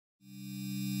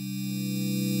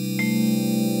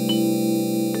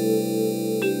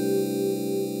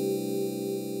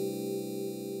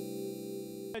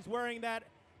wearing that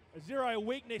Zero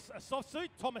Weakness soft suit,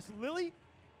 Thomas Lilly,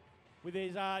 with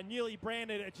his newly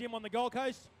branded gym on the Gold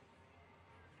Coast.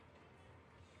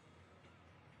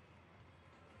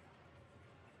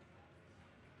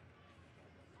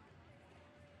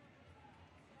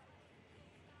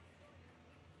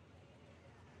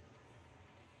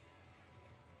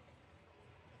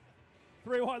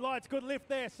 Three white lights, good lift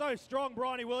there. So strong,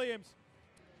 Briony Williams.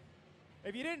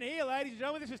 If you didn't hear, ladies and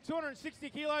gentlemen, this is 260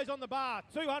 kilos on the bar.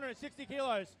 260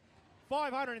 kilos,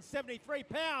 573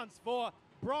 pounds for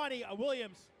Briony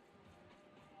Williams.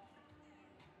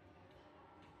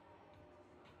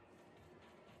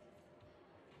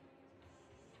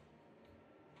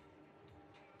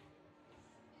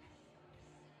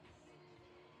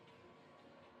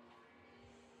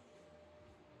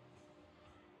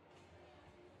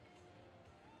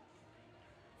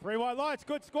 Three white lights,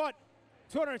 good squat.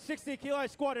 260 kilo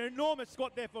squat, an enormous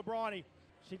squat there for Briony.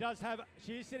 She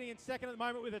is sitting in second at the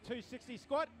moment with a 260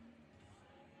 squat.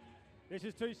 This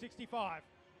is 265.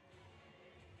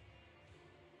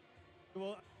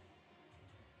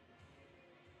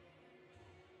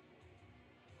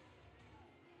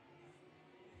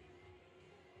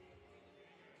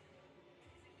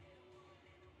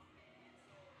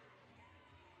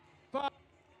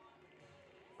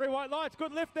 Three white lights,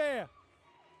 good lift there.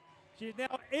 She's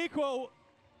now equal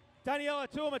Daniela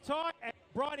Tuamatai and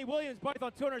Briony Williams, both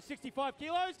on 265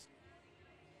 kilos.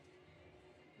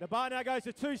 The bar now goes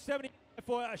to 270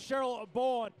 for Cheryl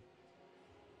Bourne.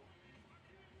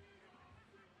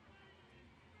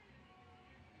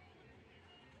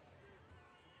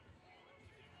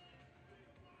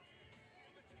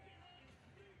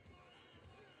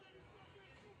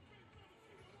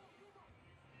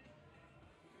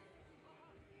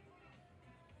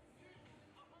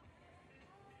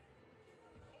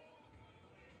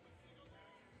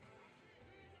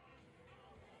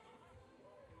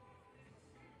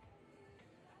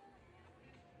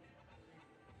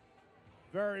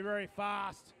 Very, very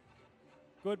fast.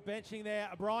 Good benching there,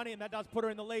 Briony, and that does put her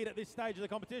in the lead at this stage of the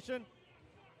competition.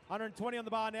 120 on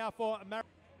the bar now for Mar.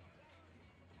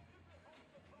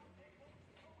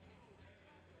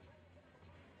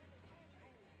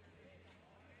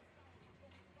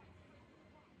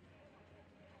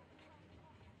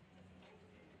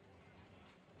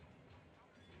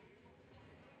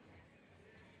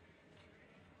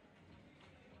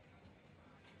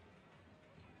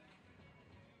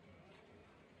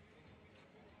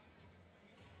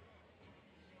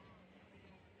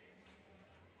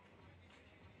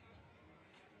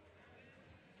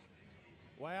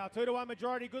 Wow, 2-1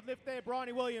 majority. Good lift there,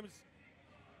 Briony Williams.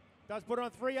 Does put her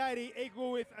on 380,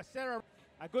 equal with Sarah.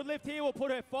 A good lift here will put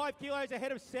her 5 kilos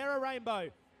ahead of Sarah Rainbow.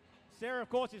 Sarah,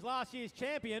 of course, is last year's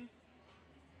champion.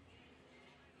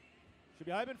 Should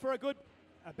be open for a good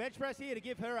bench press here to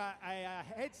give her a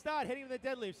head start heading to the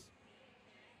deadlifts.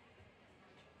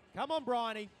 Come on,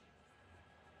 Briony.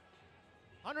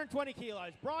 120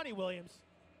 kilos, Briony Williams.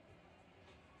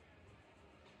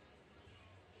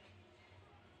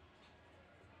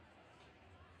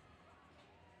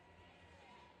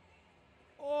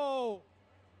 Oh.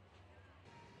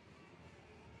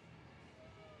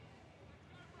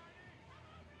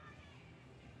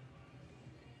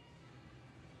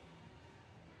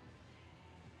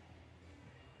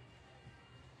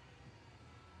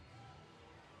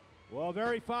 Well,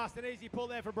 very fast and easy pull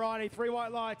there for Briony. 3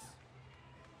 white lights.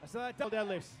 So that double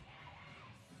deadlifts.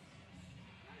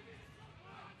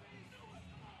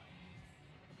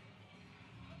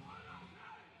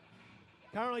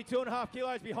 Currently 2.5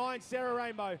 kilos behind Sarah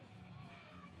Rainbow.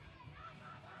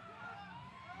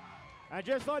 And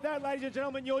just like that, ladies and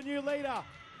gentlemen, your new leader.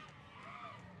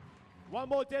 One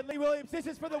more deadly Williams. This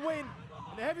is for the win in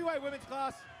the heavyweight women's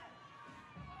class.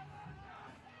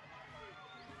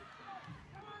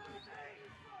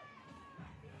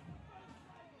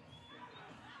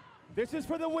 This is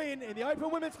for the win in the open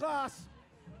women's class.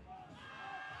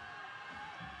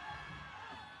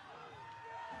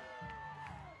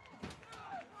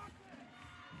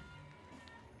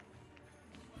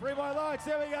 Three white lights,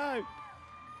 there we go.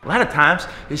 A lot of times,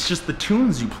 it's just the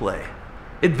tunes you play.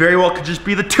 It very well could just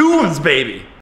be the tunes, baby.